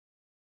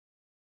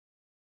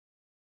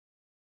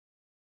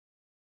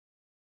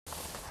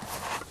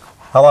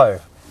Hello,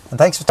 and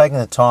thanks for taking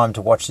the time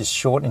to watch this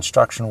short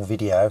instructional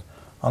video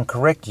on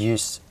correct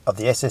use of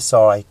the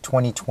SSI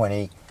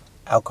 2020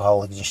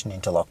 alcohol ignition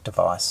interlock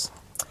device.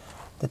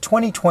 The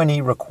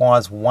 2020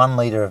 requires 1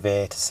 litre of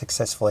air to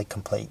successfully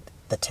complete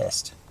the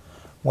test.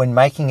 When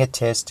making a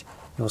test,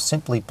 you will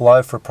simply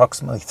blow for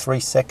approximately 3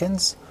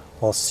 seconds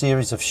while a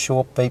series of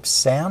short beeps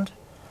sound,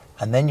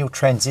 and then you'll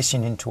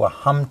transition into a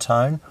hum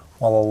tone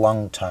while a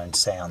long tone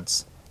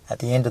sounds. At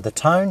the end of the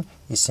tone,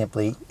 you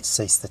simply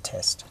cease the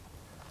test.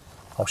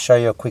 I'll show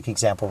you a quick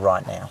example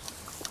right now.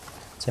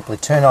 Simply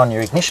turn on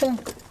your ignition.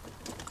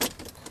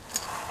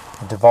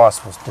 The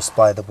device will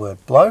display the word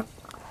blow.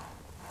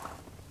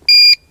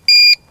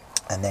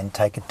 And then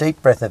take a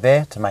deep breath of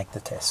air to make the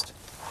test.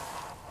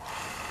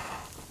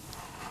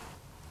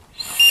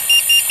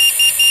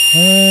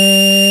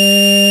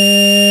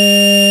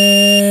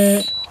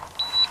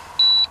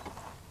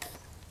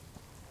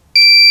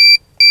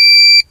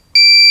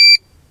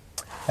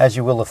 As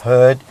you will have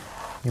heard,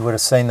 you would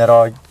have seen that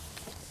I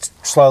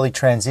slowly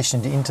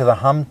transitioned into the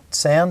hum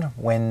sound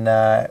when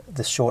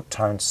the short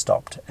tone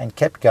stopped and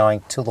kept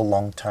going till the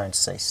long tone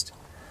ceased.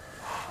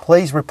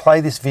 Please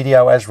replay this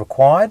video as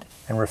required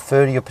and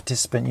refer to your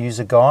participant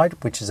user guide,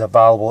 which is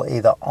available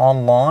either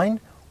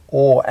online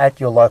or at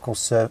your local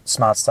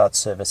Smart Start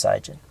service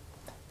agent.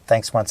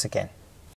 Thanks once again.